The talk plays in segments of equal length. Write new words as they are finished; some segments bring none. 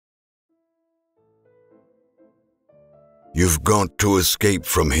You've got to escape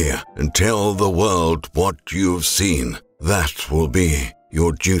from here and tell the world what you've seen. That will be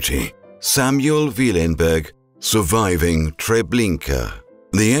your duty. Samuel Willenberg, Surviving Treblinka.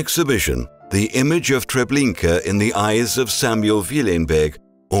 The exhibition, The Image of Treblinka in the Eyes of Samuel Willenberg,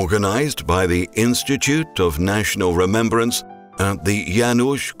 organized by the Institute of National Remembrance at the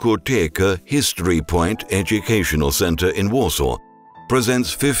Janusz Korteka History Point Educational Center in Warsaw,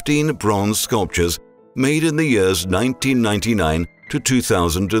 presents 15 bronze sculptures made in the years 1999 to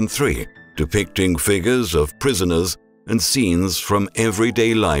 2003, depicting figures of prisoners and scenes from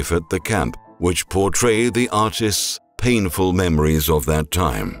everyday life at the camp, which portray the artist's painful memories of that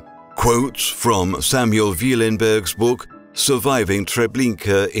time. Quotes from Samuel Willenberg's book, Surviving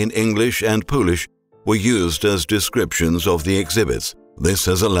Treblinka in English and Polish, were used as descriptions of the exhibits. This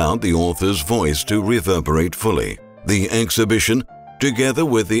has allowed the author's voice to reverberate fully. The exhibition, together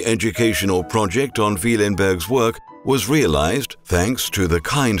with the educational project on Willenberg's work, was realized thanks to the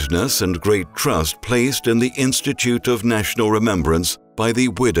kindness and great trust placed in the Institute of National Remembrance by the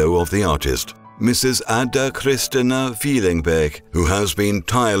widow of the artist, Mrs. Ada Christina Willenberg, who has been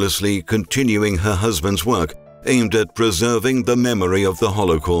tirelessly continuing her husband's work aimed at preserving the memory of the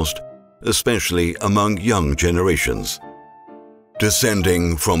Holocaust, especially among young generations.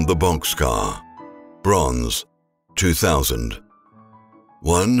 Descending from the Boxcar, Bronze, 2000.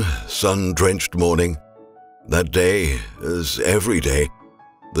 One sun-drenched morning, that day, as every day,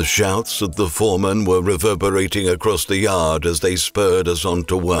 the shouts of the foreman were reverberating across the yard as they spurred us on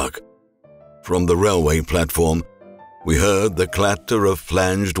to work. From the railway platform, we heard the clatter of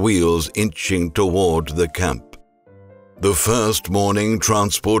flanged wheels inching toward the camp. The first morning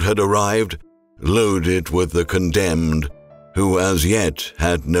transport had arrived, loaded with the condemned, who as yet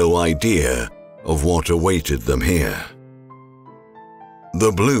had no idea of what awaited them here.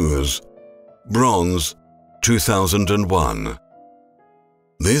 The Blues, Bronze, 2001.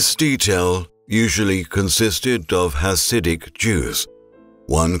 This detail usually consisted of Hasidic Jews.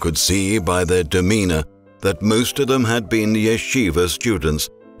 One could see by their demeanor that most of them had been yeshiva students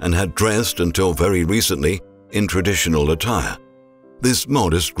and had dressed until very recently in traditional attire. This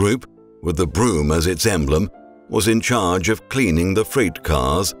modest group, with the broom as its emblem, was in charge of cleaning the freight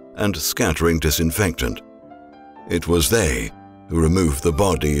cars and scattering disinfectant. It was they who removed the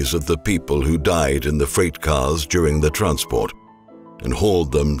bodies of the people who died in the freight cars during the transport and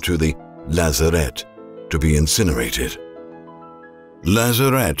hauled them to the lazarette to be incinerated.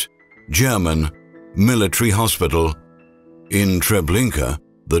 Lazarette, German, military hospital. In Treblinka,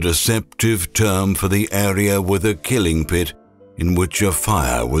 the deceptive term for the area with a killing pit in which a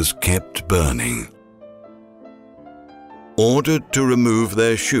fire was kept burning. Ordered to remove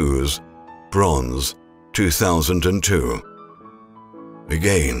their shoes, Bronze, 2002.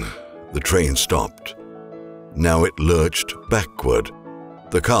 Again, the train stopped. Now it lurched backward.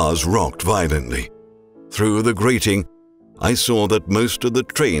 The cars rocked violently. Through the grating, I saw that most of the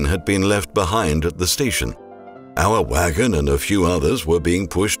train had been left behind at the station. Our wagon and a few others were being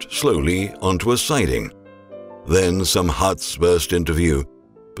pushed slowly onto a siding. Then some huts burst into view,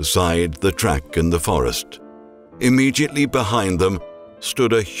 beside the track in the forest. Immediately behind them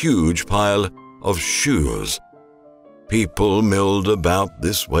stood a huge pile of shoes. People milled about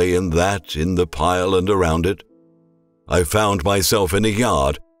this way and that in the pile and around it. I found myself in a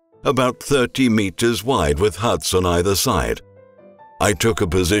yard, about 30 meters wide with huts on either side. I took a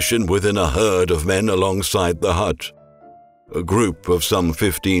position within a herd of men alongside the hut. A group of some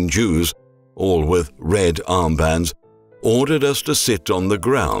 15 Jews, all with red armbands, ordered us to sit on the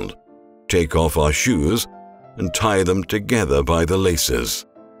ground, take off our shoes, and tie them together by the laces.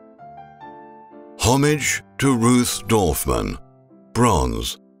 Homage to Ruth Dorfman,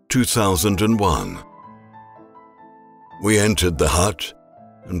 Bronze, 2001. We entered the hut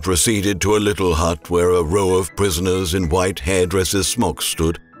and proceeded to a little hut where a row of prisoners in white hairdressers' smocks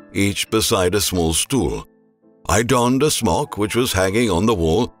stood, each beside a small stool. I donned a smock which was hanging on the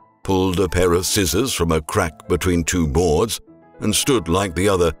wall, pulled a pair of scissors from a crack between two boards, and stood like the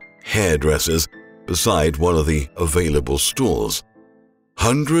other hairdressers beside one of the available stools.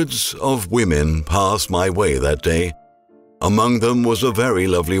 Hundreds of women passed my way that day. Among them was a very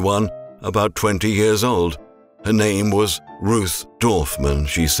lovely one, about 20 years old. Her name was Ruth Dorfman,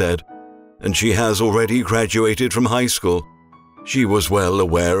 she said, and she has already graduated from high school. She was well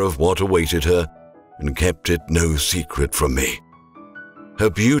aware of what awaited her and kept it no secret from me. Her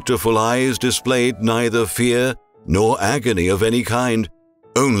beautiful eyes displayed neither fear nor agony of any kind,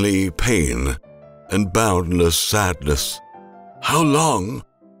 only pain and boundless sadness. "How long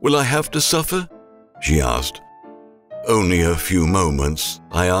will I have to suffer?" she asked. "Only a few moments,"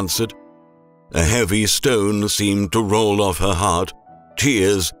 I answered. A heavy stone seemed to roll off her heart.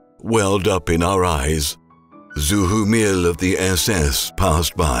 Tears welled up in our eyes. Zuhumil of the SS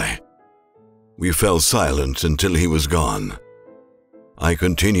passed by. We fell silent until he was gone. I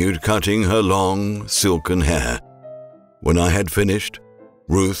continued cutting her long, silken hair. When I had finished,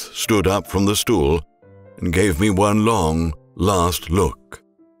 Ruth stood up from the stool and gave me one long, last look,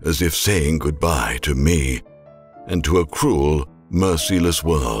 as if saying goodbye to me and to a cruel, merciless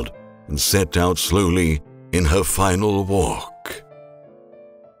world, and set out slowly in her final walk.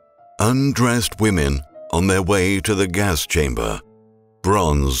 Undressed women on their way to the gas chamber.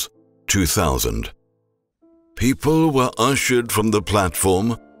 Bronze, 2000. People were ushered from the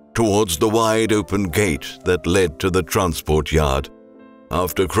platform towards the wide-open gate that led to the transport yard.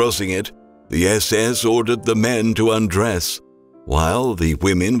 After crossing it, the SS ordered the men to undress, while the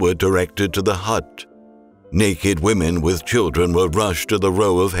women were directed to the hut. Naked women with children were rushed to the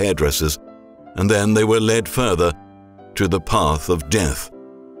row of hairdressers, and then they were led further to the path of death,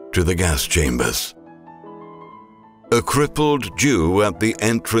 to the gas chambers. A crippled Jew at the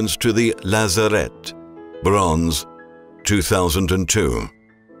entrance to the lazaret. Bronze, 2002.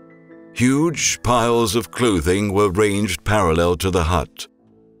 Huge piles of clothing were ranged parallel to the hut.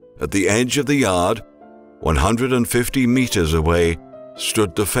 At the edge of the yard, 150 meters away,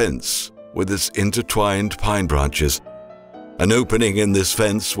 stood the fence with its intertwined pine branches. An opening in this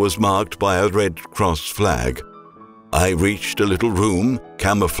fence was marked by a Red Cross flag. I reached a little room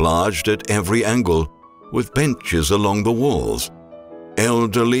camouflaged at every angle, with benches along the walls.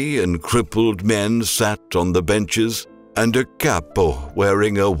 Elderly and crippled men sat on the benches, and a capo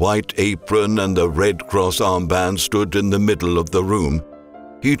wearing a white apron and a Red Cross armband stood in the middle of the room.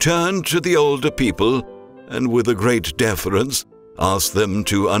 He turned to the older people and, with a great deference, asked them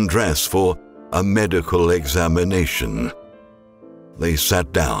to undress for a medical examination. They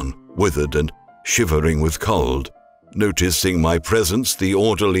sat down, withered and shivering with cold. Noticing my presence, the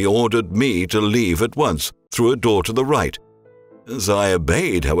orderly ordered me to leave at once through a door to the right. As I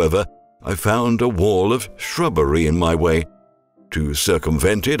obeyed, however, I found a wall of shrubbery in my way. To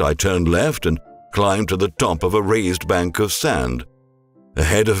circumvent it, I turned left and climbed to the top of a raised bank of sand.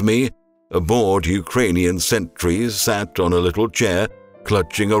 Ahead of me, a bored Ukrainian sentry sat on a little chair,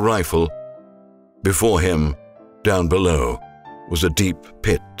 clutching a rifle. Before him, down below, was a deep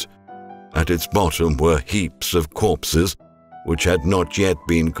pit. At its bottom were heaps of corpses, which had not yet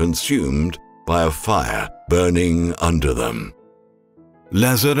been consumed by a fire burning under them.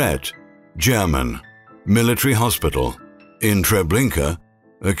 Lazaret, German, military hospital. In Treblinka,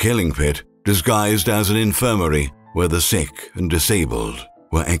 a killing pit disguised as an infirmary where the sick and disabled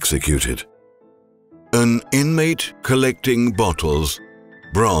were executed. An inmate collecting bottles.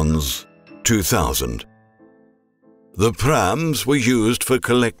 Bronze, 2000. The prams were used for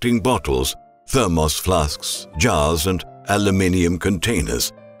collecting bottles, thermos flasks, jars, and aluminium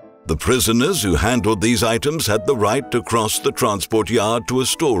containers. The prisoners who handled these items had the right to cross the transport yard to a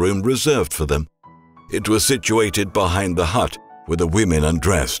storeroom reserved for them. It was situated behind the hut, where the women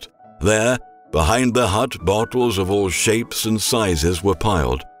undressed. There, behind the hut, bottles of all shapes and sizes were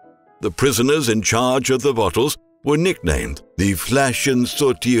piled. The prisoners in charge of the bottles were nicknamed the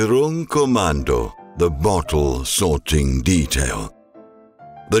Flaschensortierung Kommando, the bottle sorting detail.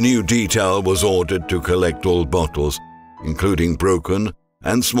 The new detail was ordered to collect all bottles, including broken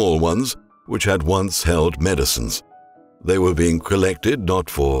and small ones which had once held medicines. They were being collected not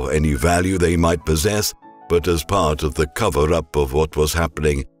for any value they might possess, but as part of the cover-up of what was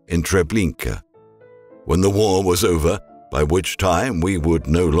happening in Treblinka. When the war was over, by which time we would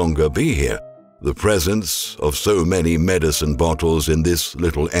no longer be here, the presence of so many medicine bottles in this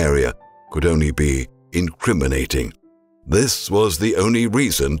little area could only be incriminating. This was the only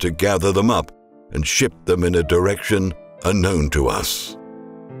reason to gather them up and ship them in a direction unknown to us.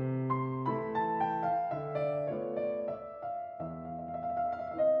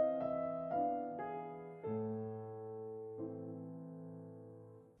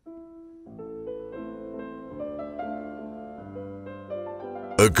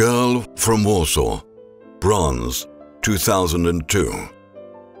 A girl from Warsaw. Bronze, 2002.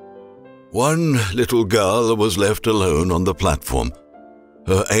 One little girl was left alone on the platform.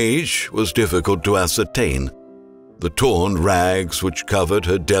 Her age was difficult to ascertain. The torn rags which covered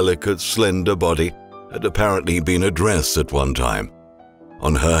her delicate, slender body had apparently been a dress at one time.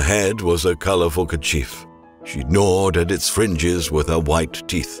 On her head was a colorful kerchief. She gnawed at its fringes with her white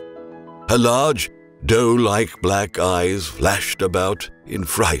teeth. Her large, doe-like black eyes flashed about in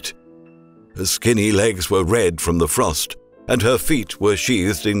fright. Her skinny legs were red from the frost, and her feet were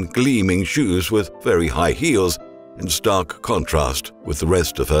sheathed in gleaming shoes with very high heels, in stark contrast with the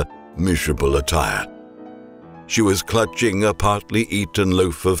rest of her miserable attire. She was clutching a partly eaten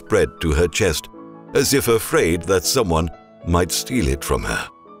loaf of bread to her chest, as if afraid that someone might steal it from her.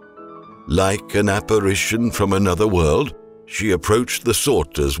 Like an apparition from another world, she approached the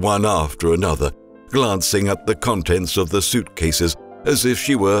sorters one after another, glancing at the contents of the suitcases as if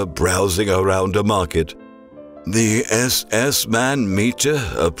she were browsing around a market. The SS man Mieter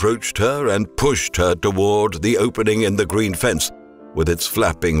approached her and pushed her toward the opening in the green fence with its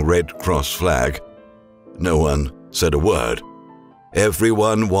flapping Red Cross flag. No one said a word.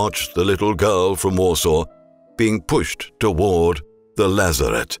 Everyone watched the little girl from Warsaw being pushed toward the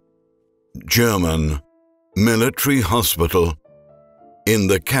lazaret. German military hospital. In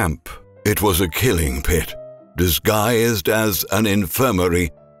the camp, it was a killing pit, disguised as an infirmary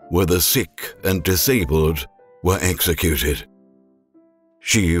where the sick and disabled were executed.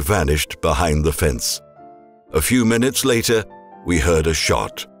 She vanished behind the fence. A few minutes later, we heard a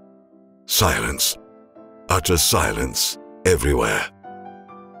shot. Silence. Utter silence everywhere.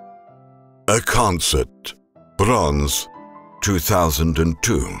 A concert. Bronze,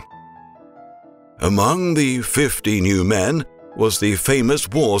 2002. Among the 50 new men was the famous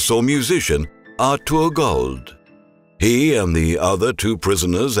Warsaw musician Artur Gold. He and the other 2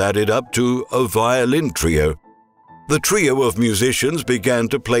 prisoners added up to a violin trio. The trio of musicians began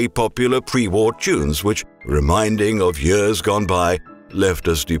to play popular pre-war tunes which, reminding of years gone by, left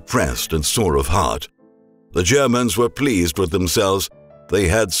us depressed and sore of heart. The Germans were pleased with themselves. They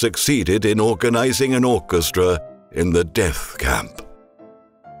had succeeded in organizing an orchestra in the death camp.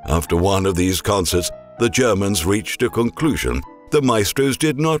 After one of these concerts, the Germans reached a conclusion. The maestros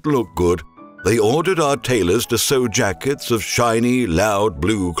did not look good. They ordered our tailors to sew jackets of shiny, loud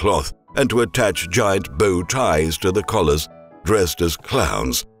blue cloth and to attach giant bow ties to the collars. Dressed as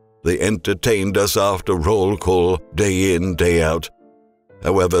clowns, they entertained us after roll call, day in, day out.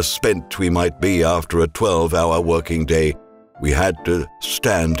 However spent we might be after a 12-hour working day, we had to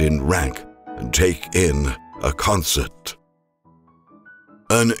stand in rank and take in a concert.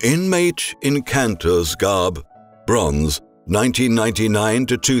 An inmate in cantor's garb, bronze, 1999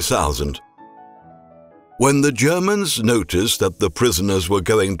 to 2000. When the Germans noticed that the prisoners were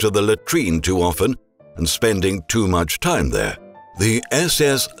going to the latrine too often and spending too much time there, the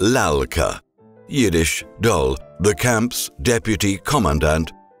SS Lalka, Yiddish doll, the camp's deputy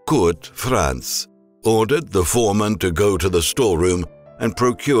commandant, Kurt Franz, ordered the foreman to go to the storeroom and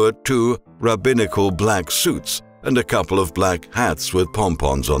procure 2 rabbinical black suits and a couple of black hats with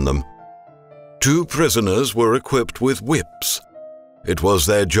pompons on them. 2 prisoners were equipped with whips. It was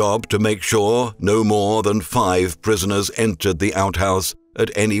their job to make sure no more than 5 prisoners entered the outhouse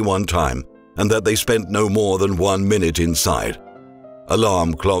at any one time, and that they spent no more than 1 minute inside.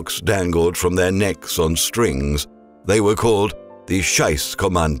 Alarm clocks dangled from their necks on strings. They were called the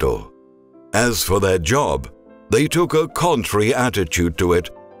Scheißkommando. As for their job, they took a contrary attitude to it.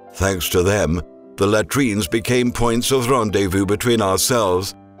 Thanks to them, the latrines became points of rendezvous between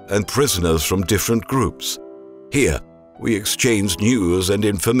ourselves and prisoners from different groups. Here, we exchanged news and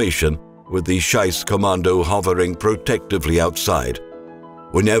information with the Scheißkommando hovering protectively outside.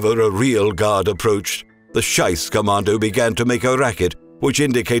 Whenever a real guard approached, the Scheißkommando began to make a racket which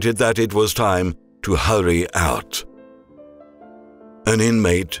indicated that it was time to hurry out. An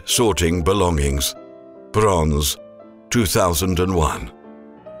inmate sorting belongings. Bronze, 2001.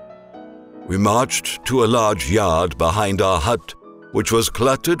 We marched to a large yard behind our hut, which was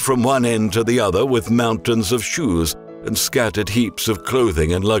cluttered from one end to the other with mountains of shoes and scattered heaps of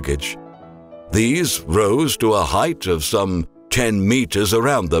clothing and luggage. These rose to a height of some 10 meters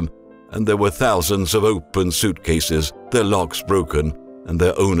around them, and there were thousands of open suitcases, their locks broken, and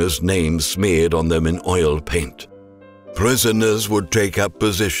their owners' names smeared on them in oil paint. Prisoners would take up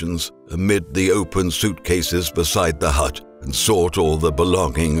positions amid the open suitcases beside the hut and sort all the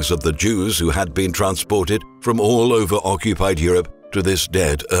belongings of the Jews who had been transported from all over occupied Europe to this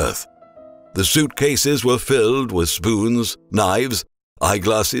dead earth. The suitcases were filled with spoons, knives,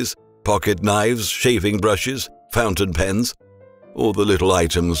 eyeglasses, pocket knives, shaving brushes, fountain pens, all the little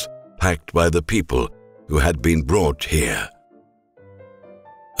items packed by the people who had been brought here.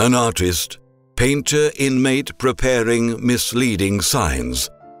 An artist, painter inmate preparing misleading signs.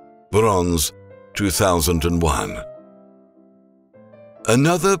 Bronze, 2001.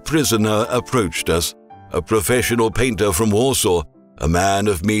 Another prisoner approached us, a professional painter from Warsaw, a man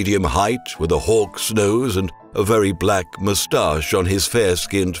of medium height with a hawk's nose and a very black moustache on his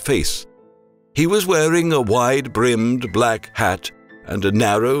fair-skinned face. He was wearing a wide-brimmed black hat and a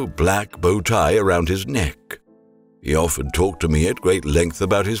narrow black bow tie around his neck. He often talked to me at great length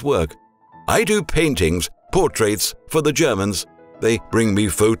about his work. "I do paintings, portraits for the Germans," They bring me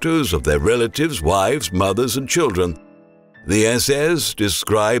photos of their relatives, wives, mothers, and children. The SS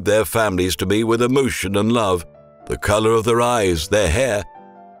describe their families to me with emotion and love, the color of their eyes, their hair.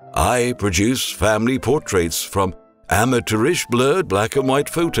 I produce family portraits from amateurish blurred black and white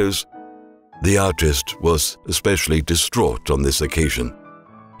photos. The artist was especially distraught on this occasion.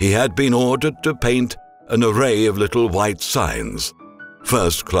 He had been ordered to paint an array of little white signs: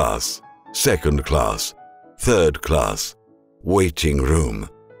 first class, second class, third class, waiting room,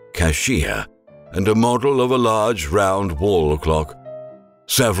 cashier, and a model of a large round wall clock.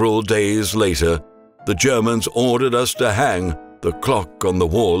 Several days later, the Germans ordered us to hang the clock on the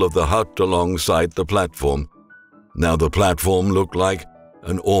wall of the hut alongside the platform. Now the platform looked like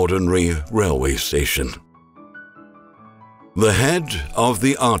an ordinary railway station. The head of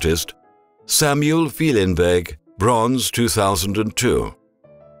the artist, Samuel Willenberg, bronze 2002.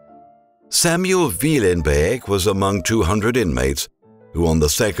 Samuel Willenberg was among 200 inmates who on the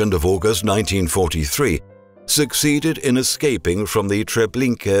 2nd of August 1943 succeeded in escaping from the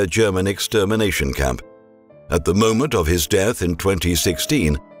Treblinka German extermination camp. At the moment of his death in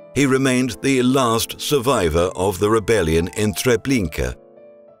 2016, he remained the last survivor of the rebellion in Treblinka.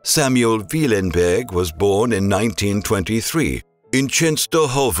 Samuel Willenberg was born in 1923 in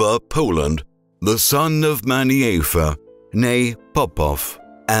Częstochowa, Poland, the son of Maniefa, née Popov,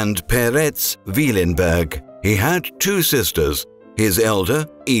 and Perec Willenberg. He had two sisters, his elder,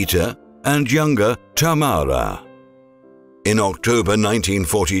 Ita, and younger, Tamara. In October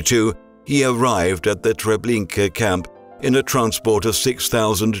 1942, he arrived at the Treblinka camp in a transport of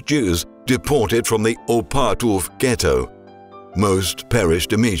 6,000 Jews deported from the Opatów ghetto. Most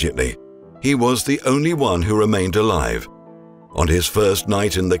perished immediately. He was the only one who remained alive. On his first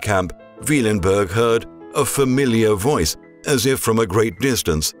night in the camp, Willenberg heard a familiar voice, as if from a great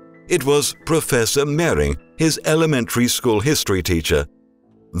distance. It was Professor Mering, his elementary school history teacher.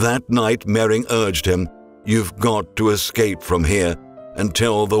 That night Mering urged him, "You've got to escape from here and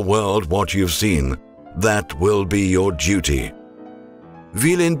tell the world what you've seen. That will be your duty."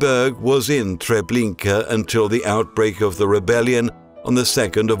 Willenberg was in Treblinka until the outbreak of the rebellion on the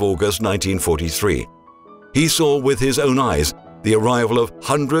 2nd of August 1943. He saw with his own eyes the arrival of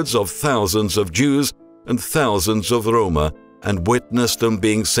hundreds of thousands of Jews and thousands of Roma, and witnessed them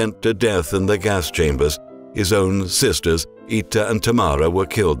being sent to death in the gas chambers. His own sisters, Ita and Tamara, were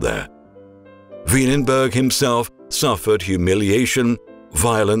killed there. Willenberg himself suffered humiliation,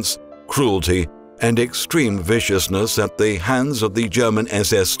 violence, cruelty, and extreme viciousness at the hands of the German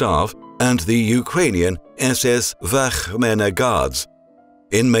SS staff and the Ukrainian SS Wachmänner Guards.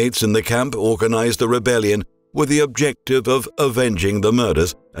 Inmates in the camp organized a rebellion with the objective of avenging the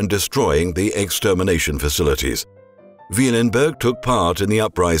murders and destroying the extermination facilities. Willenberg took part in the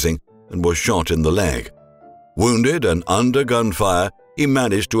uprising and was shot in the leg. Wounded and under gunfire, he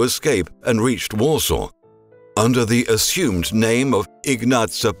managed to escape and reached Warsaw. Under the assumed name of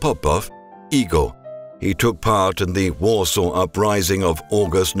Ignacy Popov, Igor, he took part in the Warsaw Uprising of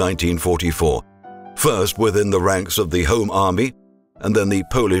August 1944, first within the ranks of the Home Army and then the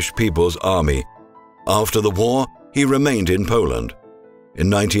Polish People's Army. After the war, he remained in Poland. In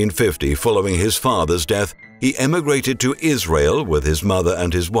 1950, following his father's death, he emigrated to Israel with his mother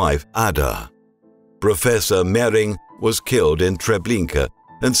and his wife, Ada. Professor Mering was killed in Treblinka,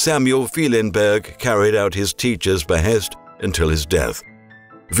 and Samuel Willenberg carried out his teacher's behest until his death.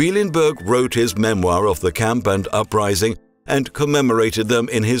 Willenberg wrote his memoir of the camp and uprising and commemorated them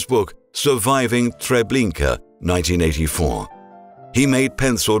in his book Surviving Treblinka, 1984. He made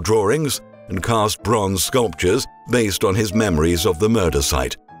pencil drawings and cast bronze sculptures based on his memories of the murder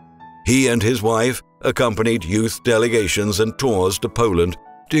site. He and his wife accompanied youth delegations and tours to Poland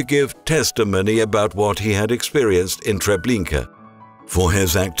to give testimony about what he had experienced in Treblinka. For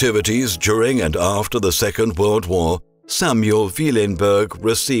his activities during and after the Second World War, Samuel Willenberg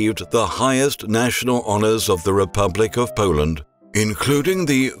received the highest national honors of the Republic of Poland, including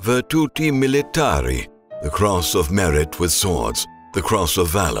the Virtuti Militari, the Cross of Merit with Swords, the Cross of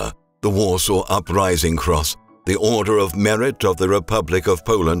Valor, the Warsaw Uprising Cross, the Order of Merit of the Republic of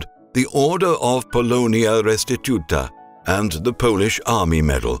Poland, the Order of Polonia Restituta, and the Polish Army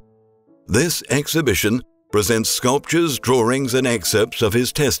Medal. This exhibition presents sculptures, drawings, and excerpts of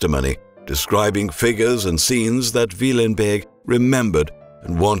his testimony, describing figures and scenes that Willenberg remembered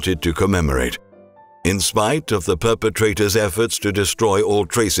and wanted to commemorate. In spite of the perpetrators' efforts to destroy all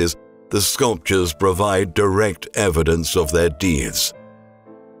traces, the sculptures provide direct evidence of their deeds.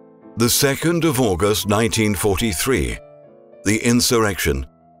 The 2nd of August 1943, The Insurrection,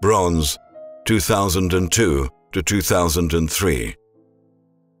 bronze, 2002 to 2003.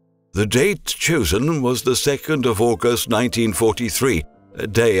 The date chosen was the 2nd of August 1943, a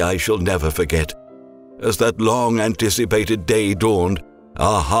day I shall never forget. As that long-anticipated day dawned,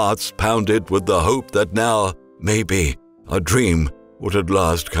 our hearts pounded with the hope that now, maybe, our dream would at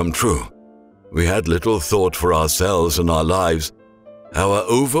last come true. We had little thought for ourselves and our lives. Our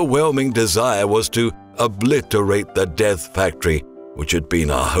overwhelming desire was to obliterate the death factory which had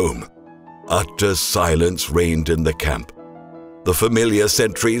been our home. Utter silence reigned in the camp. The familiar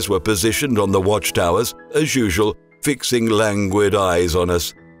sentries were positioned on the watchtowers, as usual, fixing languid eyes on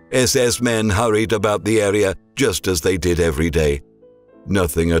us. SS men hurried about the area just as they did every day.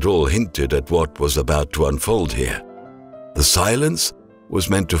 Nothing at all hinted at what was about to unfold here. The silence was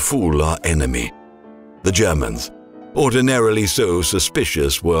meant to fool our enemy. The Germans, ordinarily so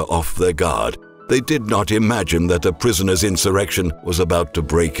suspicious, were off their guard. They did not imagine that a prisoners' insurrection was about to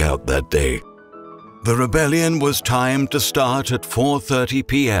break out that day. The rebellion was timed to start at 4:30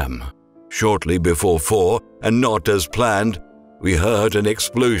 p.m. Shortly before 4, and not as planned, we heard an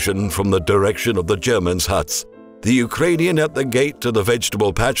explosion from the direction of the Germans' huts. The Ukrainian at the gate to the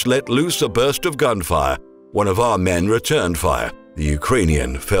vegetable patch let loose a burst of gunfire. One of our men returned fire. The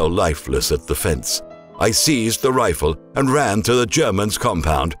Ukrainian fell lifeless at the fence. I seized the rifle and ran to the Germans'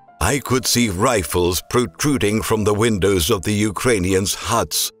 compound. I could see rifles protruding from the windows of the Ukrainians'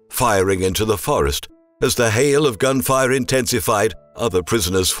 huts, firing into the forest. As the hail of gunfire intensified, other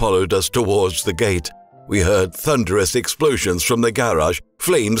prisoners followed us towards the gate. We heard thunderous explosions from the garage.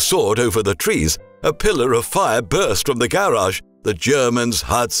 Flames soared over the trees. A pillar of fire burst from the garage. The Germans'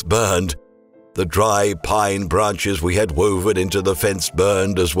 huts burned. The dry pine branches we had woven into the fence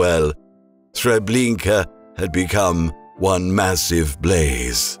burned as well. Treblinka had become one massive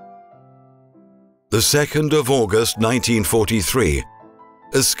blaze. The 2nd of August 1943.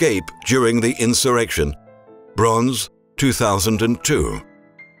 Escape during the insurrection. Bronze, 2002.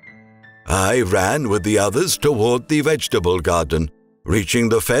 I ran with the others toward the vegetable garden. Reaching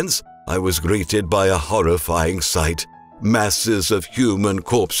the fence, I was greeted by a horrifying sight. Masses of human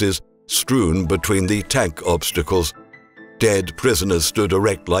corpses strewn between the tank obstacles. Dead prisoners stood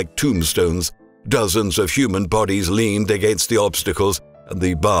erect like tombstones. Dozens of human bodies leaned against the obstacles and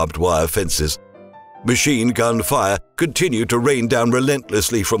the barbed wire fences. Machine gun fire continued to rain down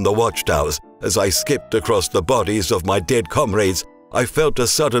relentlessly from the watchtowers. As I skipped across the bodies of my dead comrades, I felt a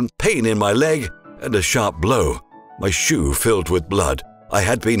sudden pain in my leg and a sharp blow. My shoe filled with blood. I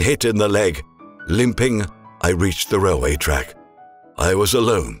had been hit in the leg. Limping, I reached the railway track. I was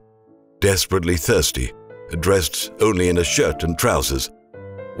alone, desperately thirsty, dressed only in a shirt and trousers.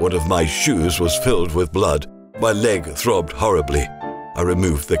 One of my shoes was filled with blood. My leg throbbed horribly. I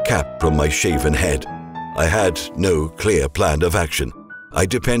removed the cap from my shaven head. I had no clear plan of action. I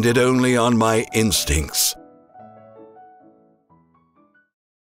depended only on my instincts.